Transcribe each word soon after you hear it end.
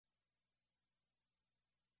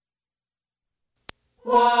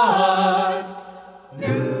What's new?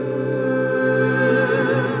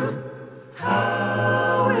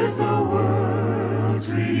 How is the world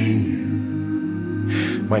treating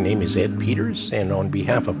you? My name is Ed Peters, and on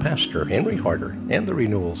behalf of Pastor Henry Harder and the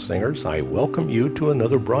Renewal Singers, I welcome you to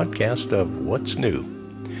another broadcast of What's New.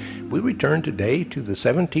 We return today to the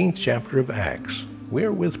 17th chapter of Acts. We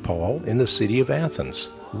are with Paul in the city of Athens,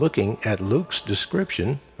 looking at Luke's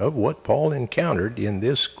description of what Paul encountered in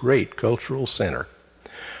this great cultural center.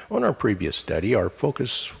 On our previous study, our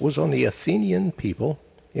focus was on the Athenian people,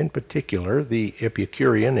 in particular the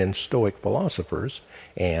Epicurean and Stoic philosophers,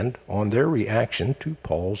 and on their reaction to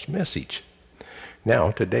Paul's message.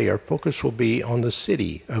 Now, today, our focus will be on the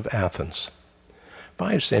city of Athens.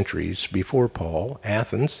 5 centuries before Paul,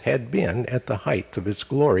 Athens had been at the height of its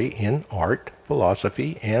glory in art,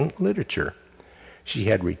 philosophy, and literature. She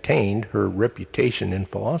had retained her reputation in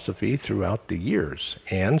philosophy throughout the years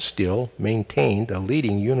and still maintained a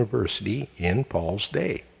leading university in Paul's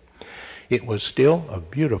day. It was still a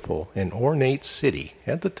beautiful and ornate city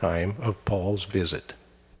at the time of Paul's visit.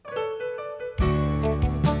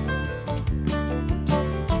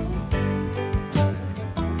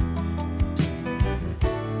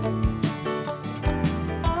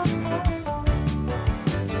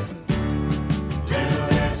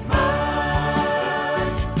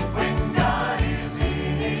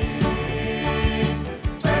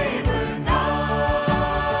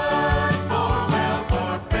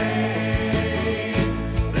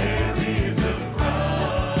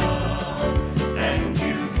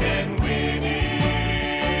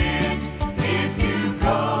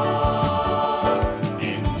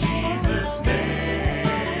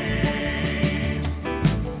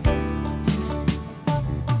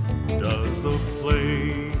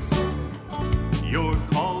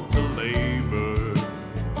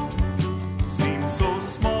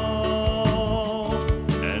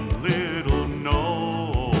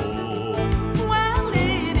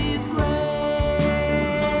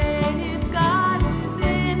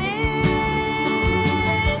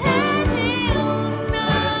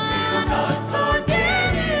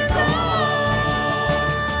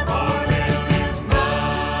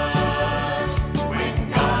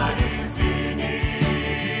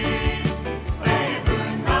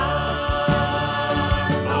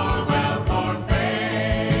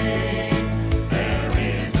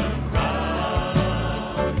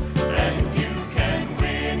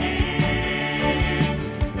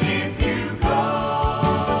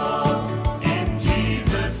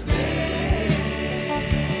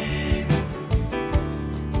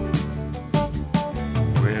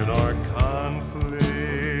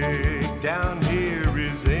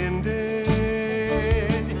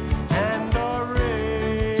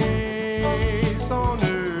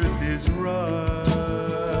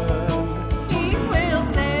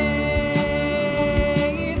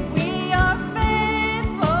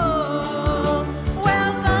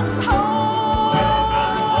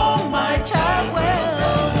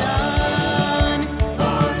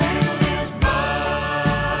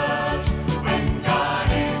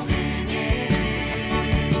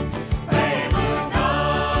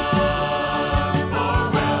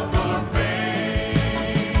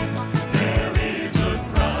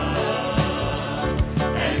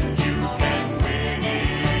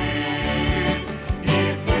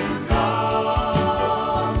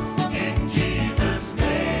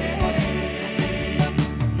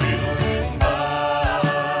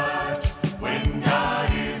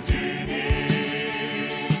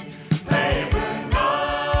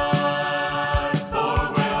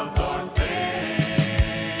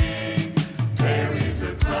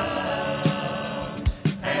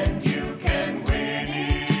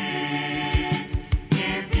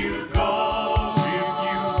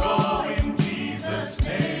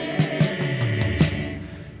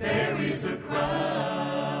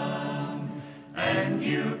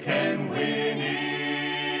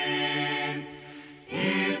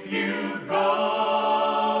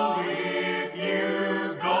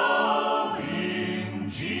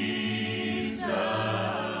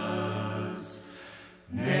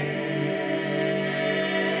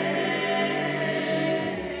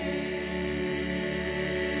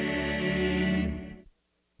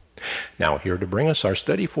 Now, here to bring us our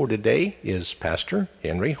study for today is Pastor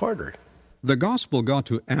Henry Harder. The gospel got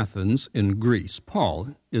to Athens in Greece.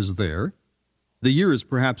 Paul is there. The year is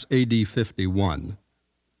perhaps A.D. 51.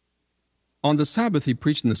 On the Sabbath he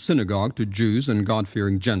preached in the synagogue to Jews and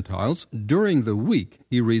God-fearing Gentiles. During the week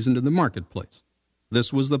he reasoned in the marketplace.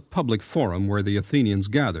 This was the public forum where the Athenians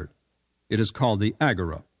gathered. It is called the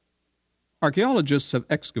Agora. Archaeologists have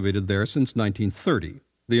excavated there since 1930.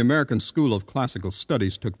 the American School of Classical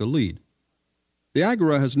Studies took the lead. The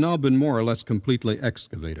Agora has now been more or less completely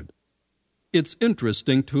excavated. It's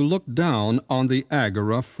interesting to look down on the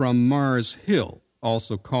Agora from Mars Hill,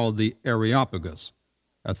 also called the Areopagus,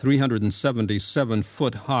 a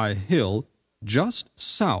 377-foot-high hill just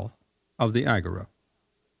south of the Agora.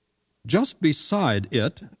 Just beside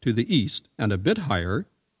it, to the east and a bit higher,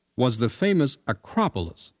 was the famous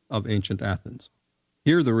Acropolis of ancient Athens.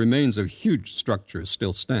 Here the remains of huge structures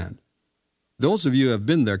still stand. Those of you who have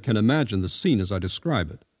been there can imagine the scene as I describe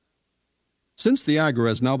it. Since the Agora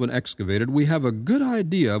has now been excavated, we have a good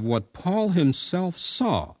idea of what Paul himself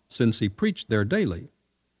saw since he preached there daily.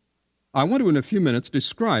 I want to, in a few minutes,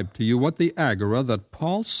 describe to you what the Agora that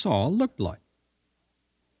Paul saw looked like.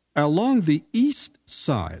 Along the east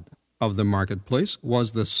side of the marketplace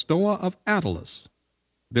was the Stoa of Attalus,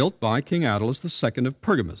 built by King Attalus II of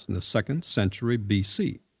Pergamus in the 2nd century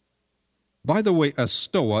B.C. By the way, a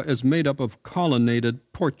stoa is made up of colonnaded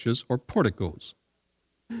porches or porticos.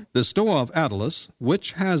 The Stoa of Attalus,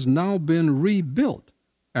 which has now been rebuilt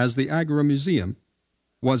as the Agora Museum,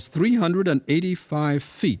 was 385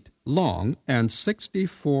 feet long and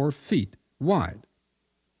 64 feet wide.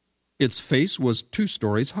 Its face was 2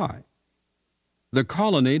 stories high. The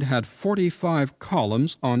colonnade had 45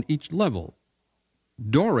 columns on each level,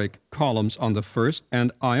 Doric columns on the first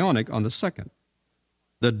and Ionic on the second.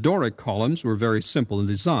 The Doric columns were very simple in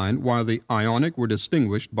design, while the Ionic were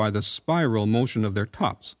distinguished by the spiral motion of their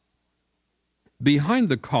tops. Behind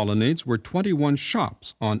the colonnades were 21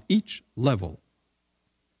 shops on each level.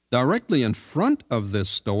 Directly in front of this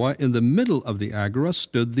stoa, in the middle of the Agora,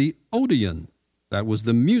 stood the Odeon. That was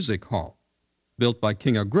the music hall, built by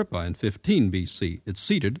King Agrippa in 15 B.C. It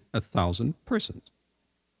seated 1,000 persons.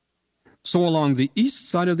 So along the east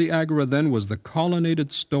side of the Agora then was the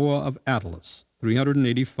colonnaded Stoa of Attalus,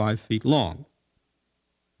 385 feet long.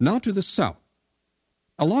 Now to the south.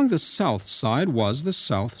 Along the south side was the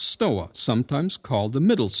South Stoa, sometimes called the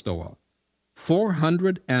Middle Stoa,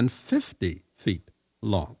 450 feet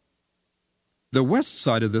long. The west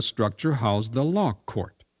side of this structure housed the law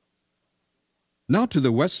court. Now to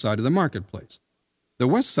the west side of the marketplace. The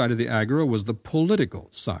west side of the Agora was the political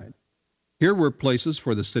side. Here were places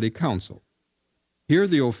for the city council. Here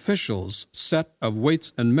the officials' set of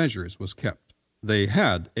weights and measures was kept. They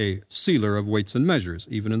had a sealer of weights and measures,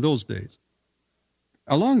 even in those days.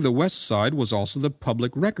 Along the west side was also the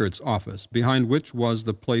Public Records Office, behind which was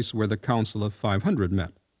the place where the Council of 500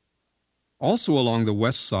 met. Also along the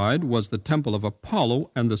west side was the Temple of Apollo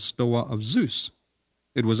and the Stoa of Zeus.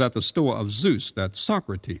 It was at the Stoa of Zeus that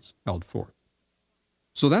Socrates held forth.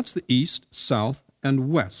 So that's the east, south, and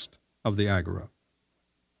west of the Agora.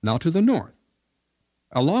 Now to the north.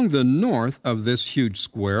 Along the north of this huge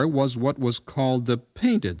square was what was called the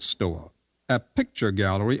Painted Stoa, a picture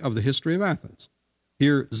gallery of the history of Athens.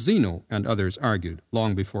 Here Zeno and others argued,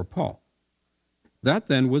 long before Paul. That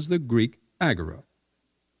then was the Greek Agora.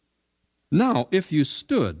 Now, if you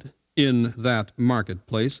stood in that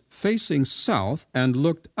marketplace facing south and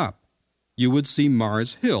looked up, you would see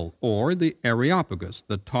Mars Hill, or the Areopagus,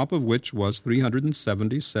 the top of which was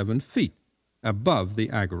 377 feet above the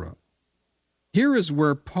Agora. Here is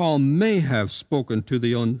where Paul may have spoken to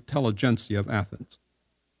the intelligentsia of Athens.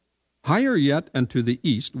 Higher yet and to the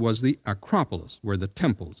east was the Acropolis, where the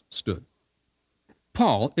temples stood.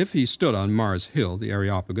 Paul, if he stood on Mars Hill, the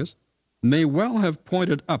Areopagus, may well have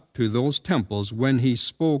pointed up to those temples when he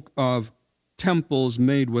spoke of temples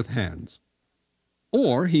made with hands.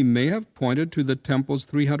 Or he may have pointed to the temples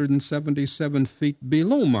 377 feet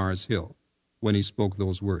below Mars Hill when he spoke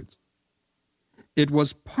those words. It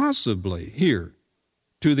was possibly here,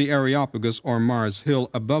 to the Areopagus or Mars Hill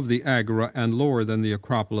above the Agora and lower than the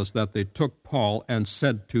Acropolis, that they took Paul and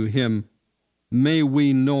said to him, "May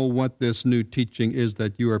we know what this new teaching is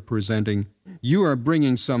that you are presenting? You are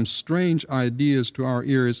bringing some strange ideas to our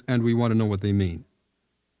ears, and we want to know what they mean."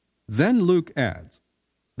 Then Luke adds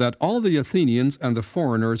that all the Athenians and the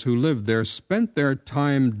foreigners who lived there spent their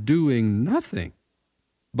time doing nothing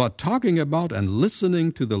but talking about and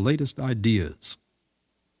listening to the latest ideas.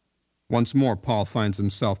 Once more, Paul finds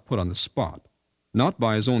himself put on the spot, not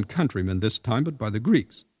by his own countrymen this time, but by the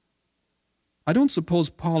Greeks. I don't suppose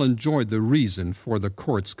Paul enjoyed the reason for the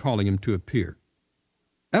courts calling him to appear.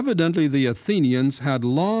 Evidently, the Athenians had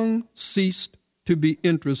long ceased to be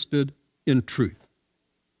interested in truth.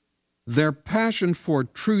 Their passion for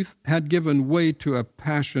truth had given way to a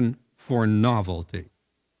passion for novelty.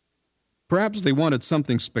 Perhaps they wanted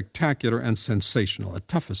something spectacular and sensational, a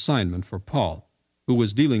tough assignment for Paul, who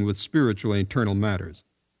was dealing with spiritual and eternal matters.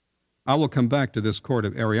 I will come back to this court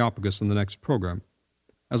of Areopagus in the next program.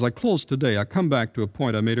 As I close today, I come back to a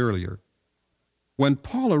point I made earlier. When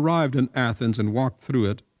Paul arrived in Athens and walked through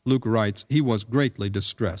it, Luke writes, he was greatly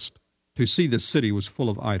distressed to see the city was full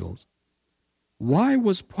of idols. Why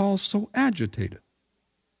was Paul so agitated?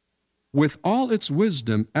 With all its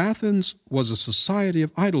wisdom, Athens was a society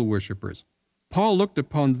of idol worshippers. Paul looked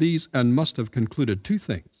upon these and must have concluded two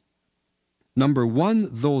things. Number one,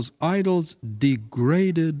 those idols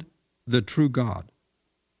degraded the true God.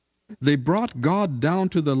 They brought God down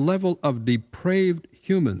to the level of depraved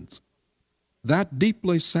humans. That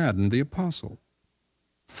deeply saddened the apostle.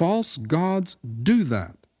 False gods do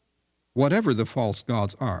that, whatever the false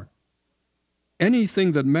gods are.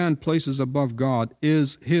 Anything that man places above God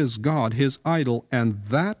is his God, his idol, and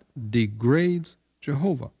that degrades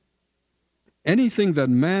Jehovah. Anything that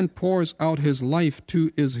man pours out his life to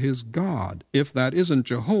is his God. If that isn't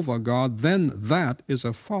Jehovah God, then that is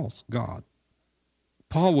a false God.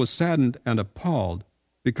 Paul was saddened and appalled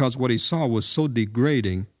because what he saw was so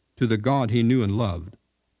degrading to the God he knew and loved.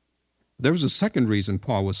 There was a second reason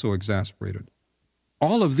Paul was so exasperated.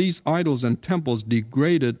 All of these idols and temples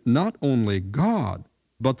degraded not only God,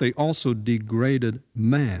 but they also degraded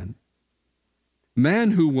man.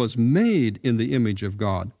 Man, who was made in the image of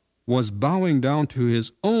God, was bowing down to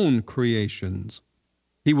his own creations.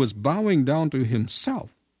 He was bowing down to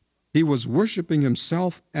himself. He was worshiping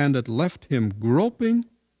himself, and it left him groping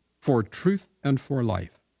for truth and for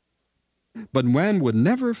life. But man would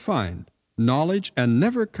never find knowledge and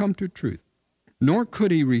never come to truth, nor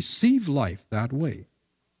could he receive life that way.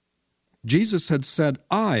 Jesus had said,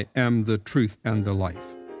 I am the truth and the life.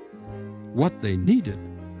 What they needed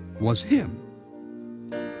was him.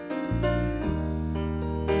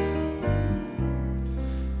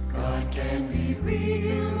 God can be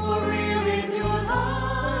real, more real in your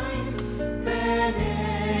life than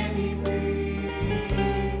anything.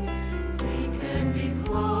 He can be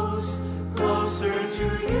close, closer to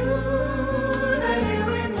you than you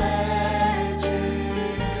imagine.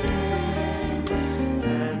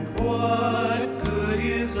 And what good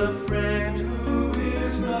is a friend who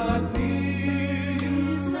is not near?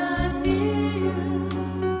 He's not near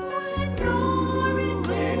you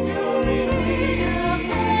when you're in need. How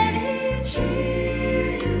can he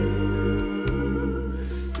cheer you?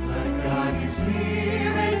 But God is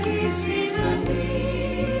near and he sees the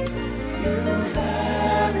need you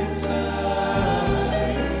have inside.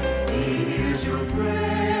 He hears your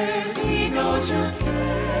prayers, he knows your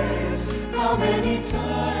cares, how many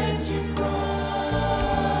times you've cried.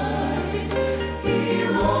 He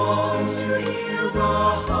longs to heal the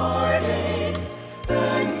heartache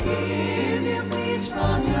and give you peace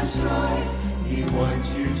from your strife. He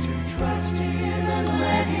wants you to trust him and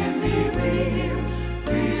let him be real,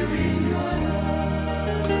 real in your life.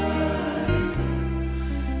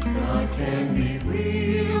 God can be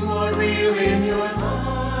real, more real in your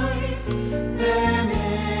life than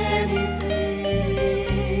anything.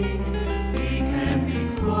 He can be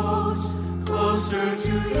close, closer to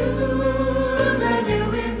you than you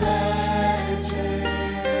imagine.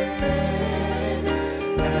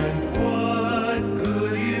 And what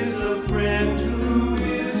good is a friend who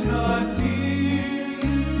is not near?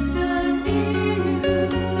 He's not near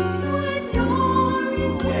you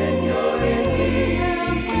when you're in need.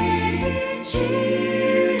 How can he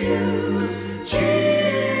cheer you,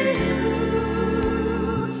 cheer you?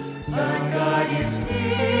 But God is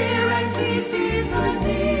near and he sees the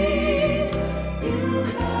need you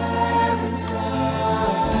have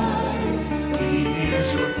inside. He hears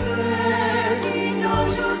your prayers, he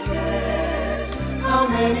knows your cares, how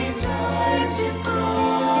many times you've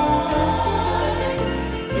cried.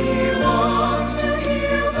 He longs to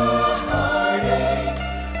heal the heartache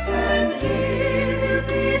and give you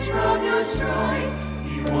peace from your strife.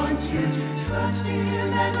 He wants you to trust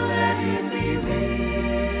him and let him be real,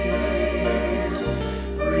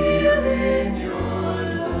 real in your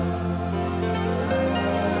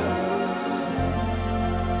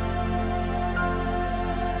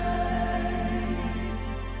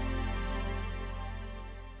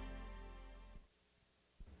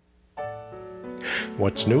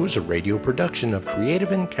What's New is a radio production of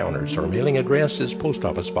Creative Encounters. Our mailing address is Post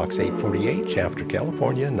Office Box 848, Shafter,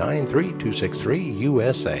 California, 93263,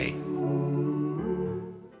 USA.